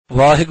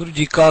Vaheguru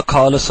Ji Ka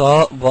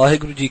Khalsa,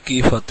 Vaheguru Ji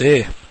Ki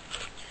Fateh.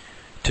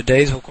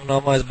 Today's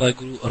Hukamnama is by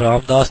Guru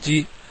Ramdas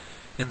Ji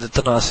in the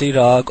DHANAASAREE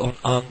Rag on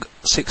Ang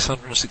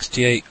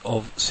 668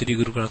 of Sri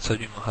Guru Granth Sahib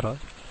Ji Maharaj.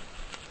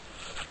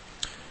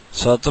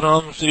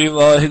 Satnam Sri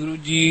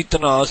Vaheguru Ji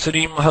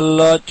DHANAASAREE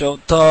Mahalla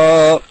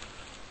Chautha.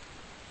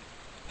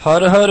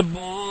 हर हर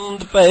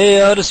बूंद पे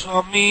हर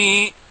स्वामी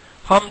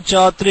हम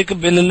चात्रिक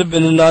बिलल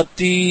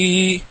बिललाती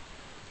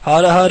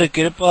हर हर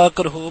कृपा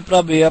कर हो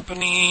प्रभ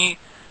अपनी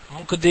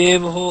मुख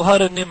देव हो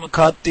हर निम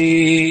खाती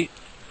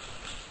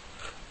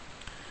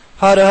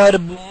हर हर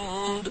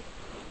बूंद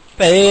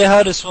पे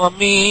हर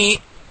स्वामी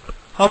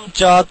हम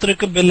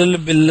चात्रिक बिलल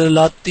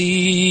बिललाती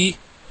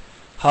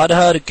हर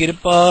हर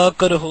कृपा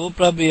कर हो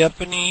प्रभ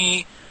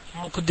अपनी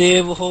मुख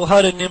देव हो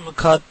हर निम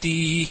खाती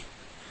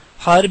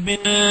हर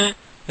बिन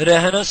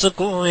रह न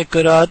सकूं एक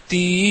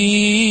राती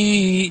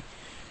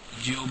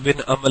जो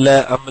बिन अमले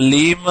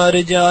अमली मर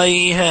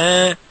जाई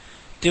है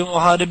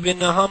त्यों हर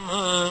बिन हम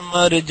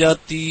मर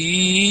जाती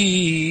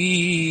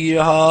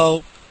रहाओ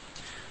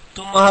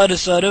तुम हर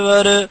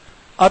सरवर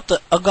अत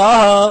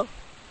अगाह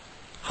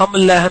हम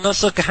लह न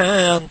सक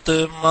हैं अंत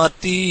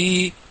माती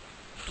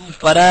तू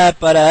परै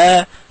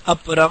परै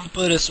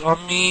अपरंपर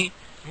स्वामी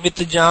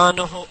मित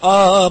जान हो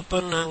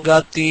आपन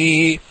गाती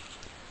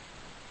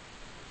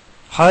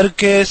हर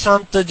के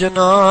संत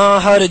जना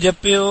हर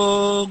जप्यो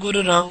गुर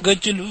रंग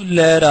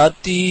चलूलै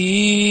राती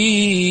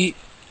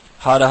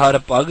हर हर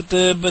भगत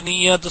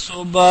बनियत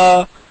शोभा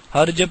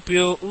हर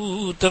जप्यो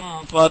ऊतम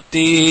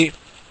पाती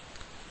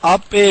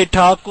आपे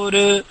ठाकुर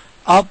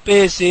आपे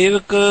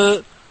सेवक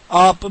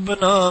आप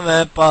बनावै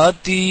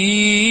पाती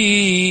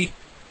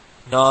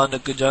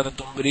नानक जन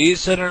तुमरी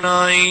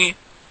सरनाई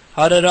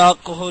हर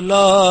राखो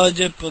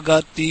लाज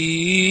पगाती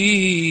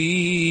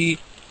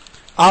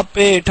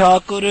आपे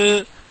ठाकुर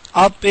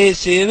आपे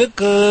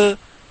सेवक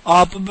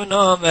आप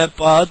बनावै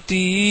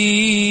पाती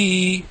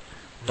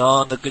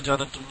नानक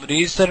जन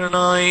तुमरी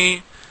सरनाई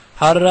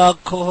हर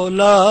राखो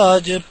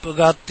लाज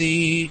पगाती।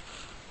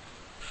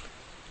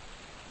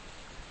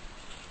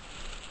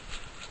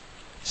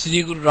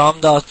 Sri Guru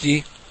Ramdas Ji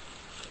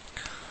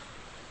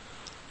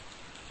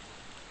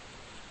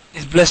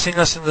is blessing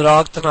us in the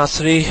Rag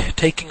DHANAASAREE,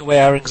 taking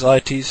away our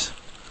anxieties.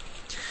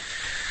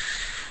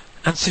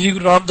 And Sri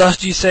Guru Ramdas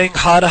Ji is saying,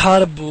 Har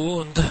har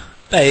boond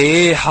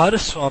Hey, har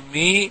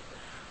swami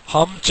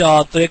hum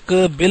chatrik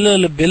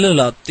bilal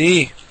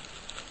bilalati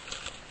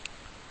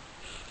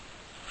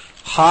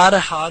har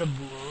har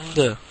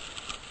boond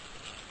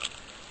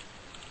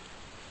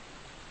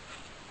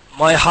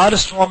my har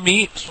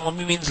swami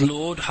means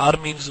Lord, har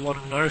means the one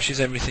who nourishes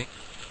everything.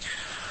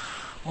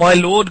 My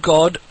Lord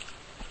God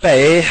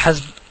Pe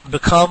has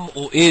become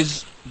or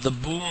is the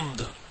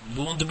boond.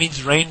 Boond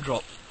means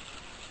raindrop.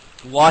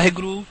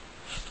 Vaheguru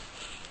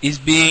is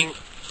being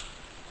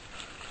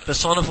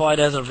personified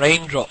as a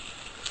raindrop.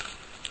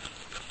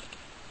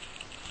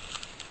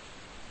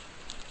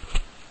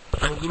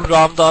 And Guru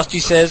Ramdas Ji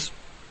says,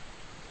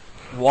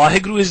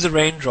 Vaheguru is the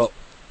raindrop.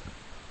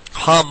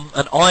 Hum,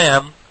 and I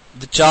am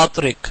the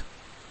chatrik,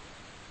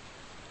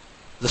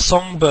 the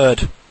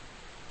songbird.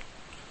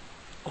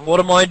 And what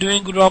am I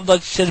doing? Guru Ramdas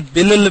Ji says,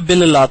 Bilal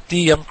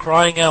bilalati, I'm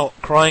crying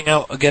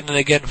out again and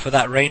again for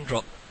that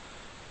raindrop.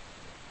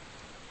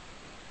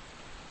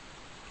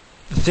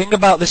 The thing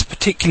about this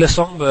particular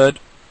songbird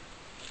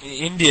in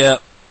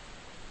India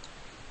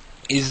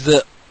is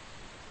that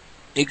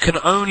it can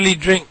only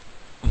drink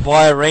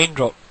via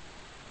raindrop.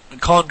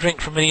 It can't drink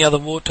from any other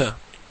water.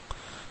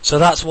 So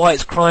that's why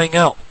it's crying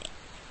out.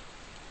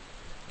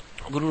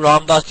 Guru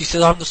Ramdas Ji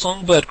says, I'm the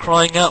songbird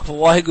crying out for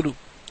Vaheguru.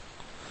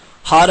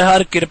 Har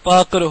har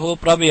kirpa karo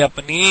prabhi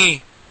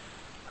apni.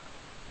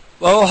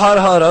 Oh har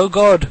har, oh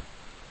God.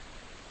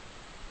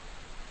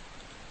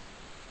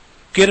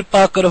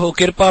 Kirpa karo,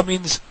 kirpa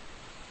means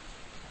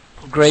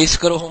grace.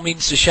 Karo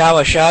means to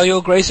shower. Shower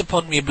your grace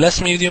upon me. Bless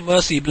me with your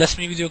mercy. Bless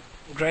me with your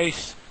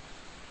grace,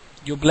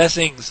 your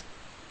blessings.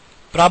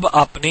 Prabh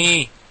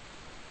apni.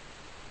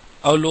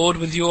 O Lord,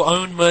 with your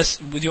own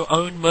mercy, with your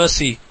own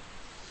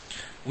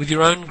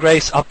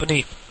grace.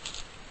 Apni.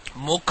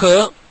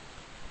 Mukha,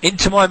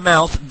 into my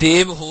mouth.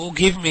 Dev ho,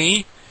 give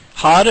me.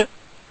 Har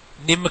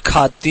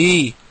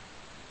nimkhati.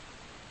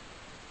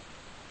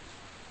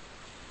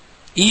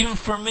 Even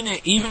for a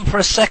minute, even for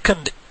a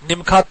second.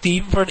 Nimkhati,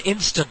 even for an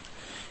instant.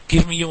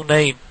 Give me your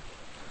name.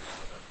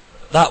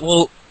 That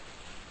will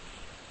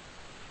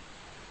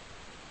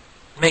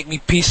make me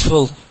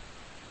peaceful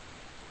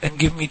and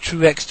give me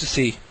true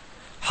ecstasy.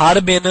 Har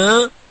bin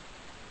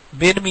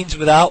means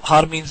without,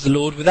 har means the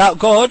Lord. Without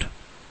God,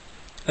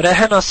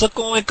 reh na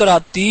sako ek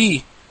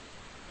rati.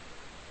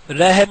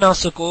 Reh na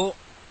sako.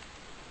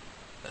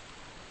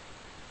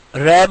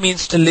 Reh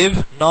means to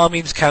live, na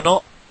means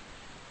cannot.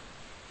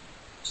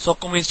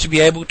 Sako means to be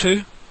able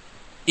to.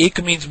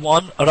 Ik means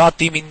one,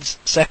 rati means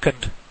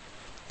second.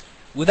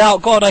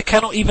 Without God, I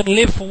cannot even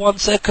live for 1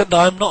 second.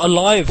 I am not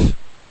alive.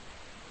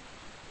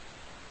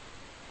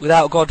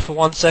 Without God for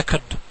 1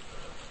 second.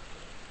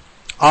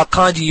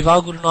 Akha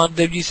Jiva, Guru Nanak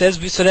Dev Ji says,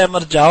 Visare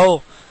mar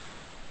jao.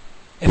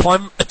 If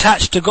I'm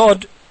attached to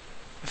God,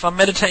 If I'm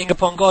meditating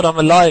upon God, I'm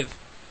alive.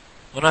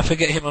 When I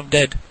forget Him, I'm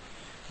dead.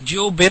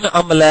 Jio bin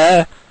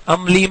amla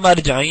amli mar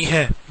jai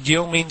hai.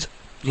 Jio means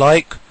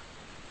like.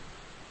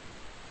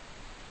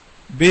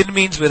 Bin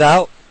means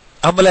without.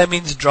 Amla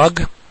means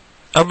drug.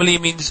 Amli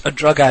means a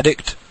drug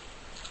addict.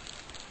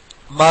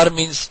 Mar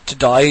means to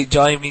die.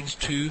 Jai means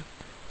to.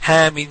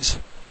 Ha means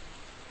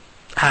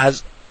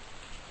has.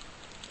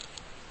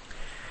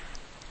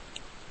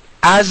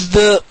 As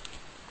the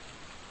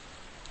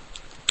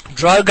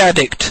drug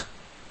addict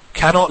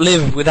cannot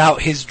live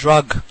without his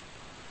drug,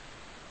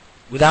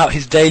 without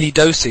his daily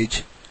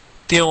dosage,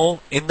 tyon,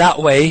 in that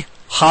way,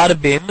 har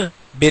bin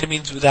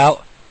means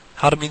without,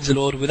 har means the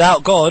Lord,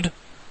 without God,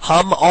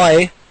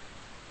 I,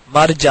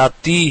 mar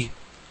jati,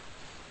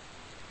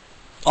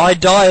 I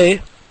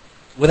die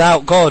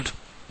without God,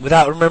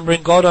 without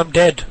remembering God, I'm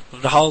dead.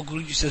 The whole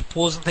Guruji says,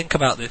 pause and think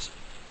about this.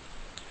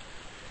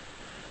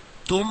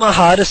 Tum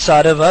har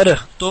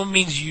sarvar, tum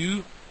means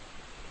you,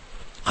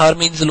 har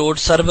means the Lord,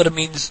 sarvar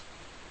means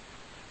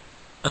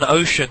an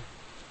ocean.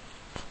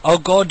 Oh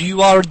God,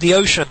 you are the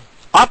ocean.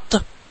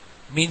 At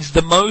means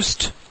the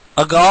most.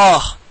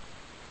 Agah.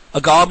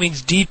 Agah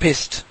means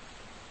deepest.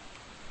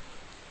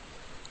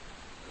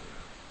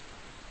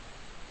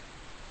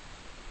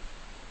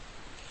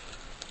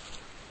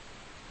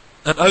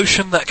 An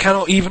ocean that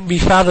cannot even be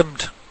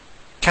fathomed,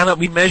 cannot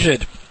be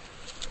measured.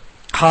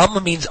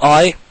 Ham means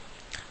I.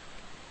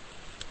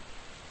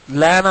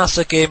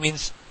 DHANAASAREE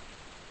means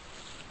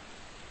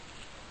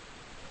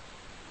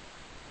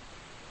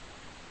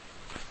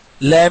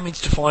La means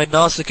to find,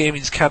 Nasake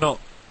means cannot.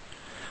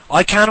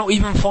 I cannot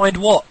even find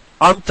what?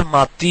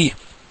 Antamati.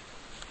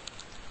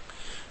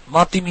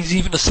 Mati means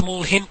even a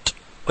small hint,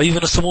 or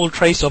even a small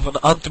trace of, and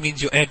Ant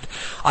means your end.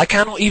 I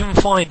cannot even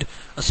find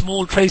a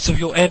small trace of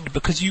your end,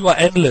 because you are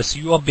endless,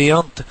 you are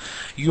beyond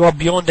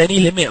any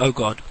limit, O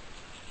God.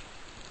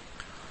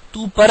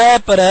 Tu pare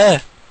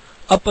pare,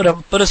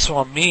 aparampara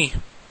swami.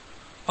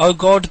 O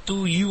God,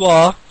 you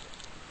are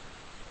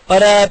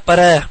pare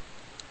pare,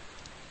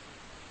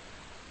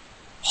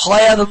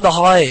 higher than the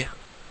high,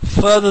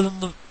 further than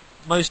the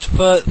most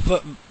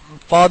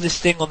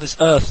farthest thing on this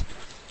earth.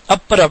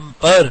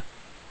 Apparampar,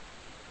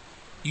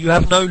 you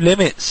have no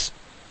limits.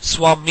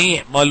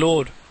 Swami, my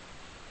Lord.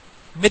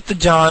 Mit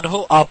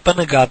janho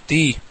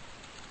apanagati.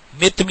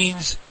 Mit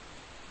means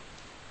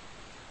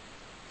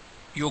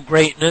your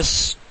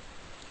greatness,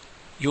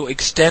 your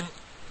extent,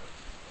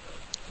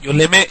 your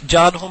limit.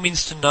 Janho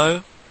means to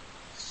know.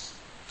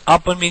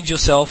 Apan means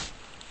yourself.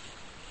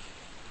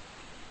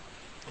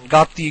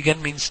 Gati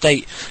again means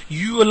state.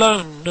 You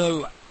alone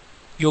know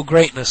your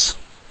greatness,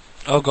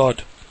 O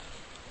God.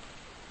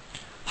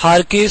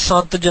 Har ke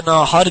sant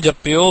jana har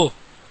japyo.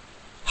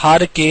 Har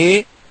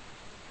ke,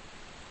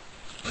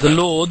 the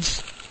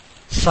Lord's,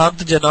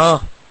 sant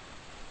jana,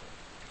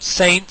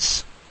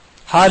 saints,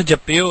 har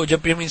japyo.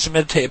 Japyo means to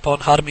meditate upon,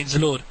 har means the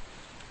Lord.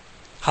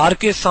 Har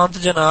ke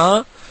sant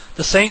jana,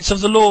 the saints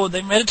of the Lord,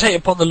 they meditate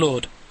upon the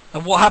Lord.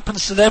 And what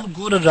happens to them?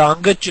 Gur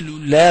ranga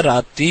chulule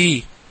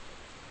rati.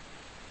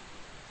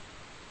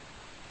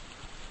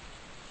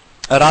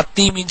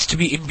 Rati means to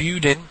be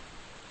imbued in.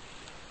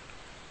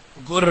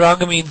 Gur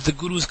Ranga means the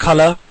Guru's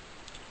colour.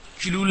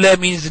 Chulule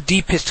means the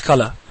deepest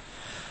colour.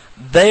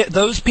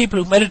 Those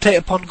people who meditate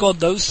upon God,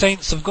 those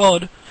saints of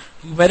God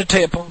who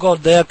meditate upon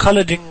God, they are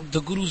coloured in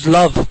the Guru's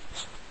love.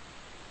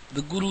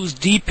 The Guru's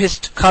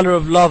deepest colour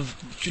of love.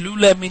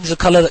 Chulule means a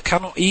colour that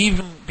cannot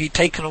even be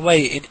taken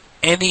away in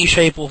any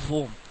shape or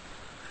form.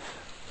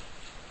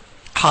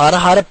 Har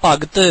har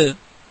bhagt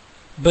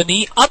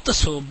bani at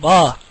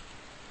sobha.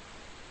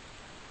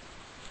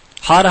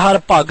 Har har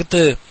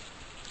bhagt,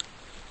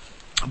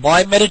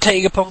 by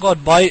meditating upon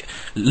God, by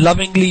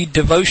lovingly,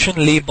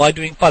 devotionally, by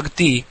doing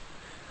bhakti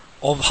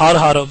of har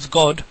har of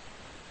God,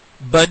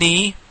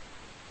 bani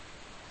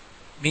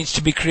means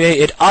to be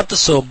created, at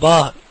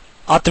sobha,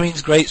 at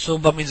means great,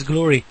 sobha means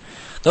glory.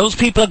 Those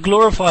people are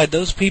glorified,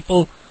 those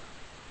people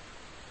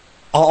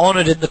are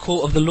honoured in the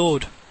court of the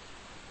Lord.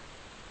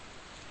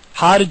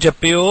 Har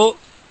japyo,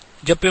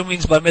 japyo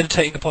means by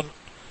meditating upon,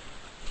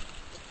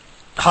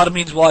 har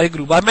means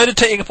Waheguru. By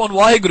meditating upon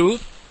Waheguru,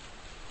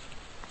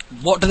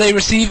 what do they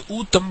receive?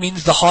 Uttam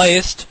means the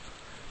highest,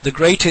 the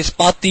greatest.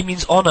 Pati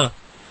means honour.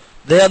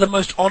 They are the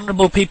most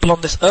honourable people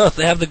on this earth.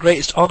 They have the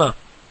greatest honour,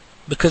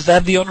 because they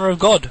have the honour of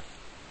God.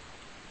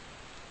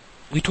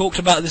 We talked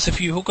about this a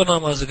few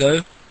hukanamas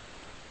ago,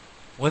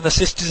 when the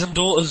sisters and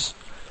daughters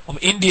of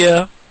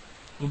India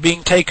were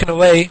being taken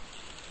away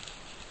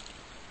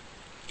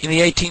in the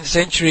 18th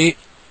century.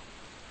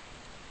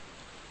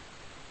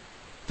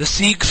 The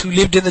Sikhs who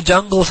lived in the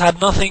jungles had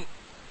nothing,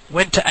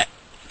 went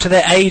to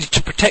their aid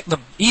to protect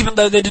them, even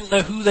though they didn't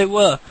know who they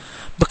were,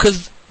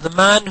 because the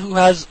man who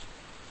has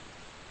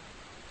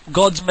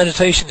God's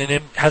meditation in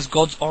him has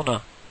God's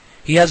honour.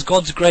 He has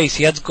God's grace,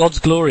 he has God's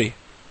glory.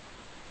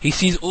 He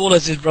sees all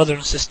as his brother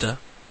and sister.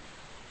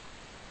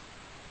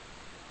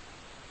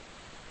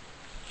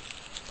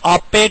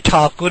 Ape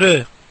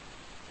Thakur.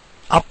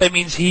 Ape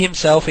means he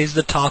himself is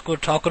the Thakur.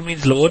 Thakur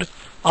means Lord.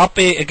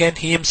 Ape, again,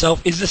 he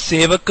himself is the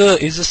Sevaka,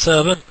 is the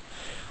servant.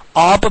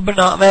 Aap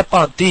banawe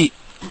panti.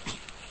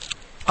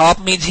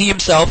 Aap means he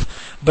himself.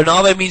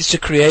 Banawe means to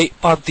create.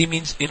 Panti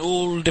means in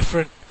all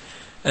different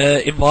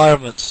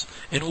environments,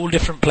 in all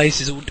different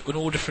places, in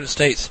all different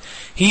states.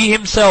 He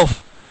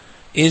himself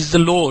is the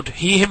Lord.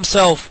 He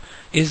himself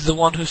is the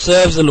one who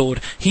serves the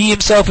Lord. He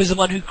himself is the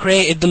one who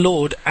created the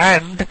Lord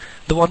and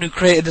the one who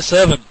created the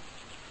servant.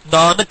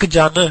 Nanak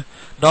jana.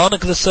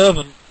 Nanak the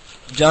servant.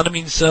 Jana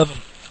means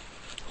servant.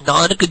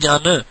 Nanak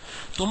jana.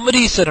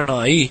 Tumri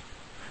saranai.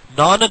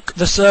 Nanak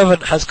the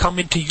servant has come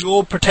into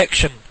your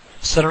protection.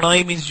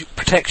 Saranai means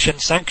protection,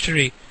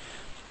 sanctuary.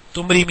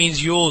 Tumri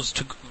means yours.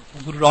 To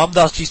Guru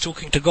Ramdas ji is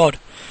talking to God.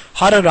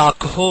 Har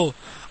rakho.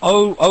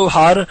 O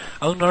Har,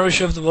 O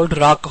nourisher of the world,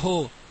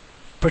 rakho.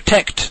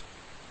 Protect.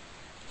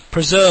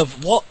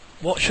 Preserve. What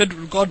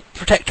should God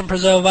protect and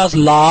preserve as?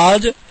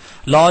 Large.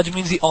 Large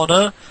means the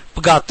honor.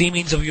 Pagati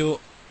means of your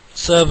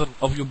servant,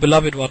 of your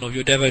beloved one, of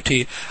your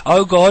devotee.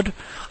 Oh God,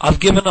 I've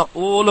given up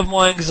all of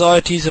my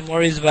anxieties and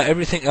worries about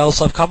everything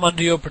else. I've come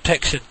under your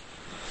protection.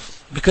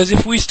 Because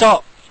if we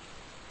start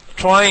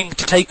trying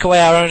to take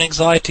away our own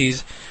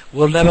anxieties,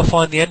 we'll never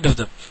find the end of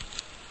them.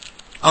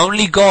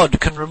 Only God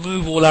can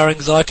remove all our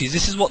anxieties.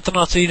 This is what the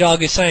Natsari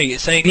Rag is saying.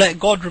 It's saying, let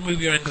God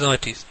remove your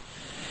anxieties.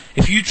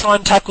 If you try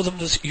and tackle them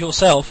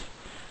yourself,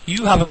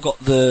 you haven't got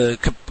the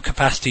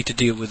capacity to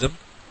deal with them.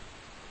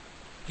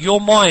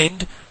 Your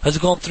mind has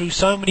gone through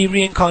so many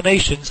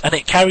reincarnations and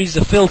it carries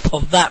the filth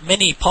of that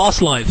many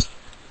past lives.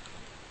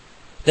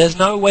 There's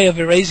no way of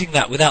erasing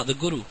that without the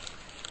Guru,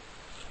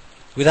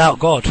 without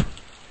God.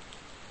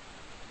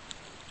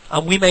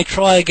 And we may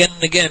try again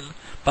and again,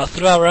 but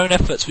through our own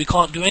efforts we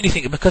can't do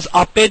anything, because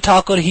Ape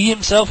Thakur, he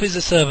himself is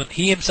the servant,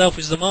 he himself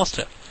is the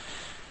master.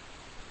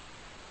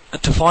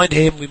 And to find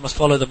him we must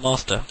follow the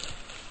master.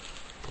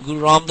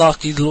 Guru Ramdas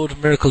Ji, the Lord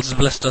of Miracles, has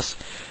blessed us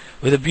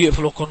with a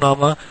beautiful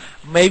Okonama.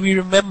 May we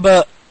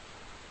remember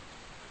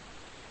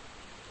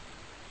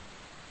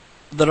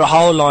the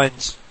Rahul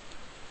lines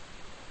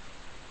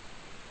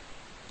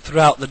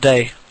throughout the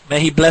day.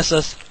 May he bless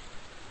us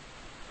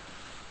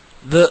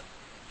that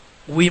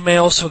we may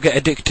also get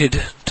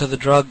addicted to the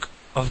drug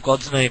of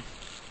God's name.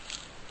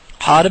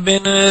 Har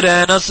bin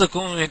rehna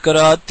sakun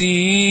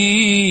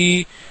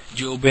karati,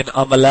 jo bin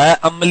amla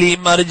amli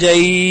mar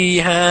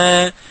jai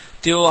hai,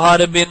 त्यो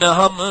हर बिन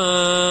हम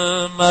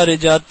मर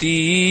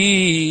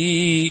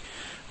जाती.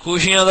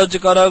 खुशियां दा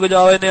चकारा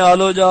गजावे ने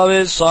आलो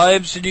जावे,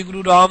 साहिब श्री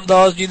गुरु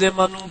रामदास जी दे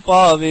मनु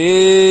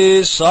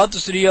पावे. सत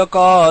श्री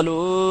अकाल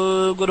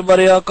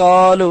गुरबरे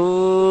अकाल,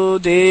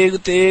 देग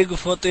तेग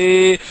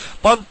फतेह,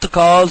 पंथ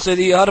खालसे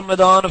दी हर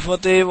मैदान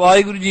फतेह.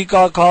 वाहिगुरु जी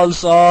का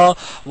खालसा,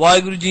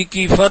 वाहिगुरु जी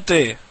की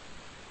फतेह.